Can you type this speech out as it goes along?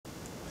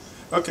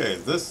Okay,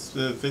 this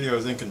video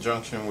is in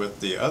conjunction with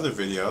the other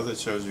video that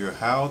shows you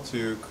how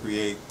to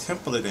create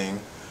templating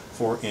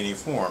for any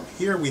form.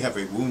 Here we have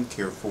a wound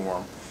care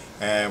form,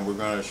 and we're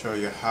going to show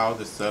you how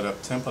to set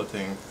up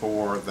templating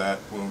for that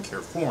wound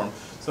care form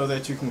so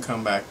that you can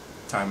come back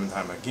time and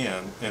time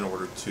again in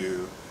order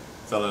to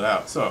fill it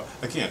out. So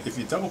again, if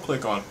you double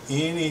click on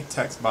any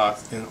text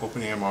box in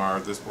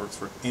OpenEMR, this works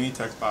for any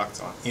text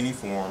box on any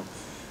form,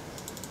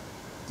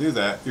 do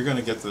that, you're going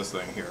to get this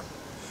thing here.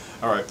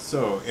 Alright,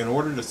 so in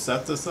order to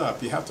set this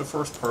up, you have to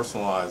first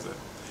personalize it,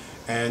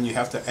 and you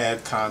have to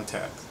add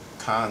context.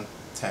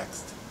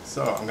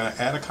 So I'm going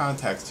to add a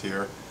context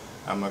here.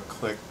 I'm going to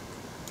click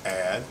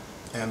add,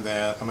 and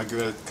then I'm going to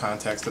give it a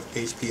context of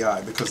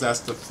HPI because that's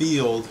the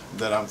field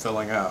that I'm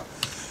filling out.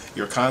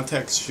 Your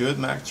context should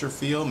match your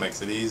field,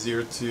 makes it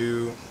easier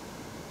to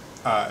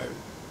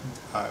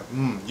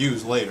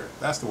use later.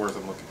 That's the words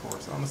I'm looking for.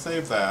 So I'm going to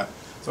save that.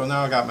 So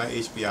now I got my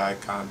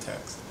HPI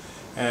context.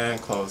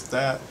 And close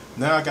that.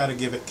 Now I got to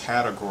give it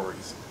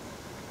categories.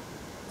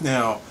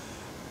 Now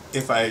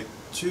if I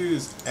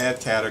choose add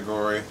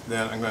category,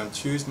 then I'm going to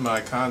choose my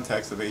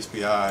context of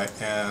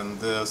HPI, and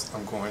this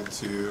I'm going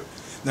to,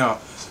 now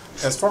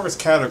as far as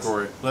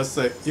category, let's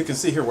say you can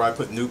see here where I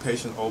put new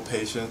patient, old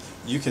patient.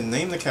 You can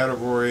name the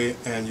category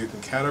and you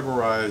can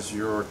categorize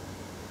your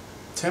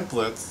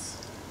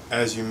templates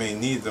as you may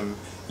need them.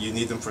 You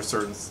need them for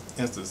certain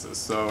instances.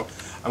 So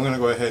I'm going to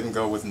go ahead and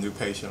go with new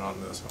patient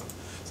on this one.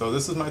 So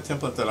this is my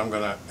template that I'm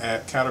going to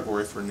add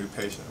category for new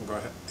patient. I'm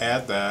going to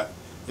add that.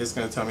 It's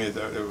going to tell me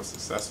that it was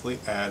successfully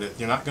added.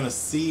 You're not going to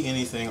see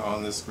anything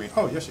on this screen.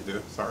 Oh, yes you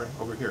do. Sorry,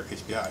 over here,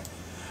 HPI.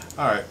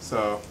 Alright,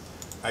 so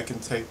I can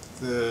take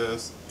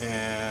this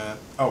and,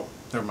 oh,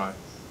 never mind.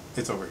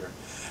 It's over here.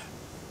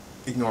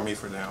 Ignore me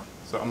for now.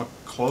 So I'm going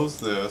to close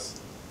this.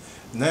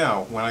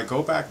 Now, when I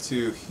go back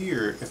to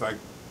here, if I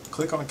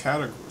click on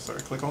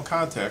click on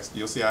context,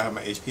 you'll see I have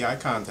my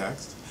HPI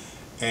context.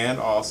 And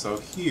also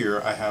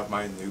here I have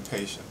my new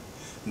patient.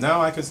 Now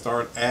I can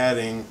start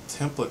adding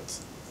templates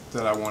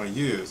that I want to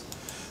use.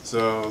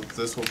 So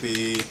this will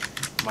be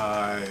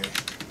my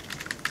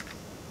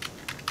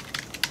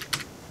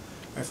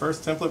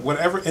first template,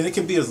 whatever, and it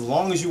can be as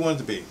long as you want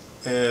it to be,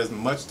 as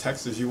much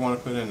text as you want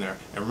to put in there.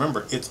 And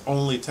remember, it's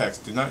only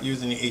text. Do not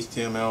use any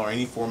HTML or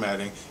any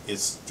formatting.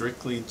 It's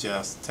strictly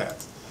just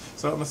text.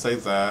 So I'm going to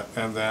save that,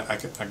 and then I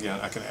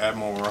can add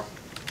more.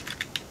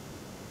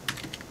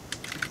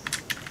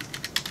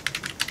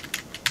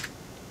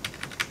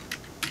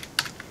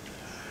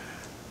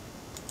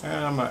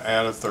 And I'm going to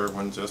add a third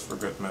one just for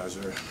good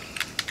measure.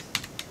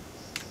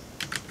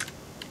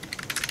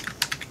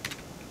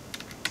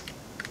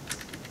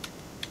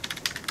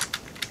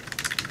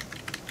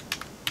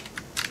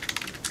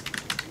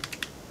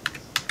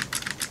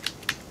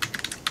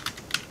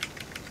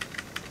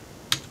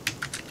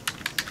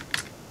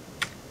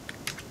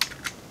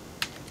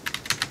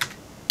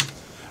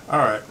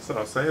 Alright, so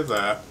I'll save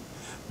that.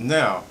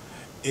 Now,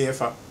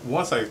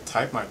 once I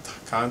type my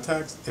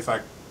context, if I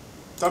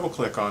double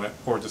click on it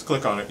or just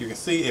click on it, you can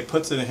see it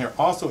puts it in here.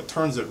 Also, it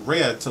turns it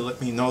red to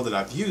let me know that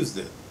I've used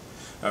it.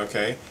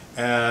 Okay,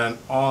 and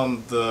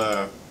on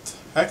the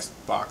text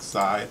box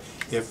side,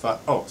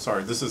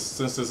 since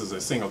this is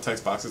a single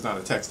text box, it's not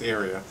a text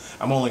area,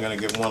 I'm only going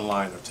to get one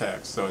line of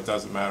text, so it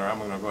doesn't matter. I'm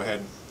going to go ahead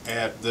and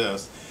add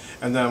this,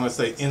 and then I'm going to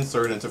say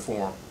insert into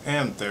form,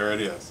 and there it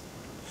is.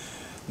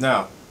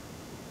 Now,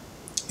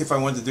 if I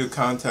wanted to do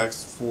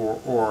context for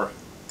or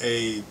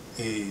a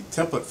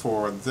template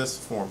for this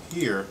form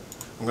here,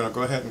 I'm going to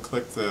go ahead and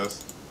click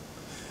this,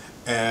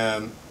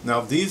 and now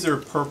these are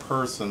per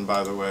person,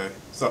 by the way.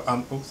 So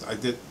oops, I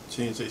did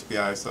change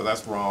HPI, so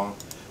that's wrong.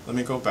 Let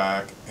me go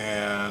back,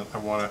 and I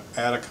want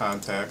to add a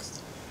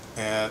context,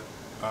 and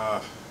I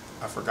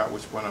forgot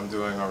which one I'm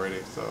doing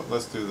already. So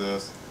let's do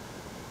this.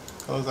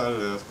 Close out of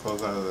this,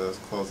 close out of this,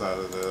 close out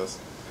of this,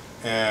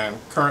 and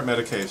current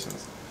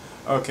medications.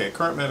 Okay,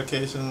 current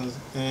medications.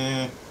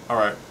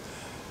 Alright.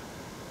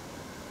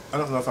 I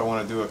don't know if I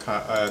want to do a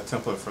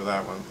template for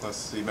that one. Let's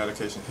see,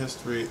 medication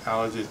history,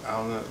 allergies,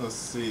 let's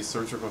see,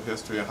 surgical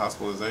history and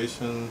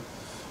hospitalization,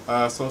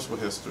 social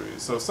history.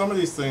 So some of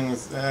these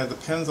things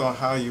depends on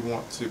how you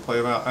want to play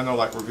them out. I know,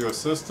 like review of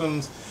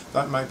systems,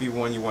 that might be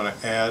one you want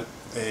to add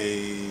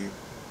a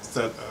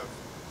set of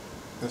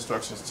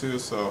instructions to.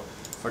 So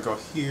if I go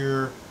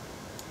here,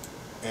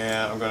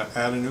 and I'm going to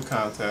add a new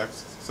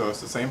context, so it's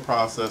the same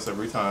process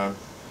every time.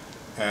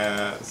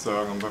 And so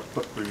I'm going to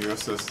put review of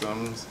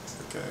systems.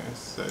 Okay,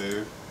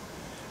 save,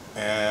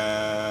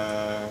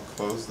 and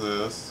close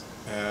this,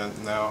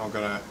 and now I'm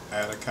going to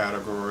add a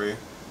category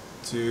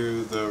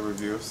to the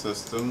review of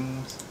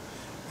systems,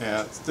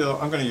 and still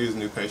I'm going to use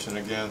new patient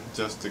again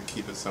just to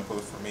keep it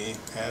simpler for me.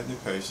 Add new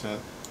patient,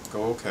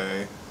 go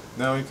OK.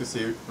 Now you can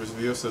see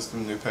review of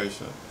system, new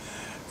patient,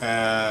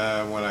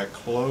 and when I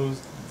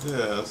close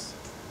this,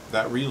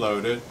 that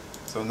reloaded.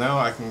 So now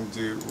I can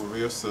do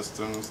review of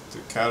systems,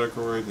 do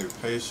category, new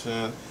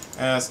patient,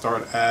 and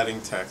start adding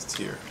text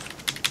here.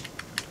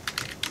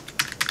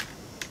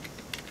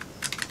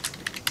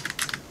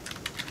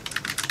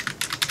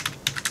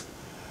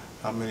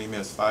 How many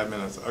minutes? 5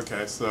 minutes.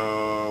 Okay,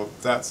 so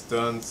that's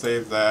done.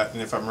 Save that,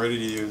 and if I'm ready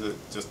to use it,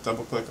 just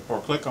double click or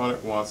click on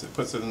it once. It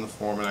puts it in the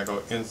form, and I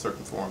go insert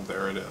in form.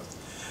 There it is.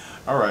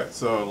 Alright,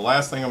 so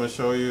last thing I'm going to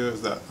show you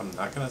is that I'm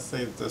not going to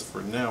save this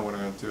for now. What I'm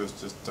going to do is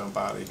just dump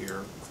out of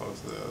here,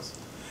 close this.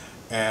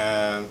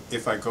 And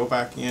if I go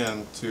back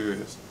into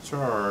his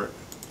chart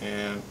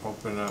and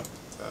open up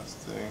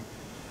testing,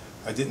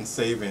 I didn't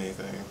save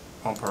anything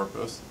on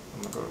purpose.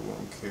 I'm going to go to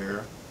wound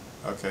care.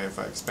 Okay, if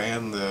I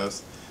expand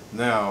this,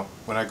 now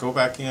when I go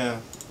back in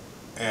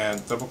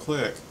and double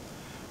click,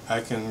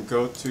 I can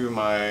go to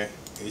my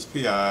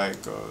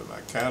HPI, go to my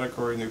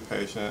category, new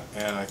patient,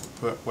 and I can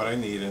put what I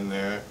need in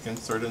there,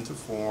 insert into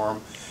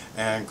form,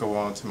 and go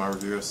on to my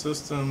reviewer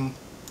system,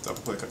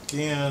 double click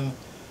again,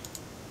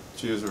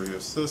 choose reviewer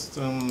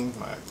system,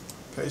 my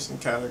patient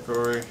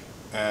category,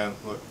 and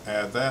look,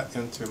 add that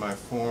into my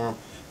form,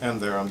 and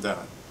there I'm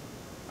done.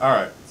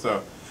 Alright,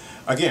 so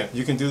again,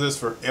 you can do this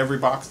for every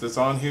box that's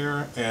on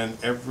here and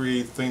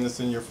everything that's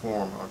in your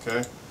form,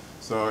 okay?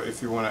 So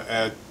if you want to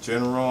add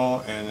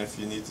general, and if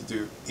you need to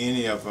do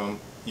any of them,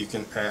 you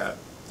can add.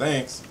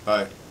 Thanks.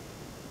 Bye.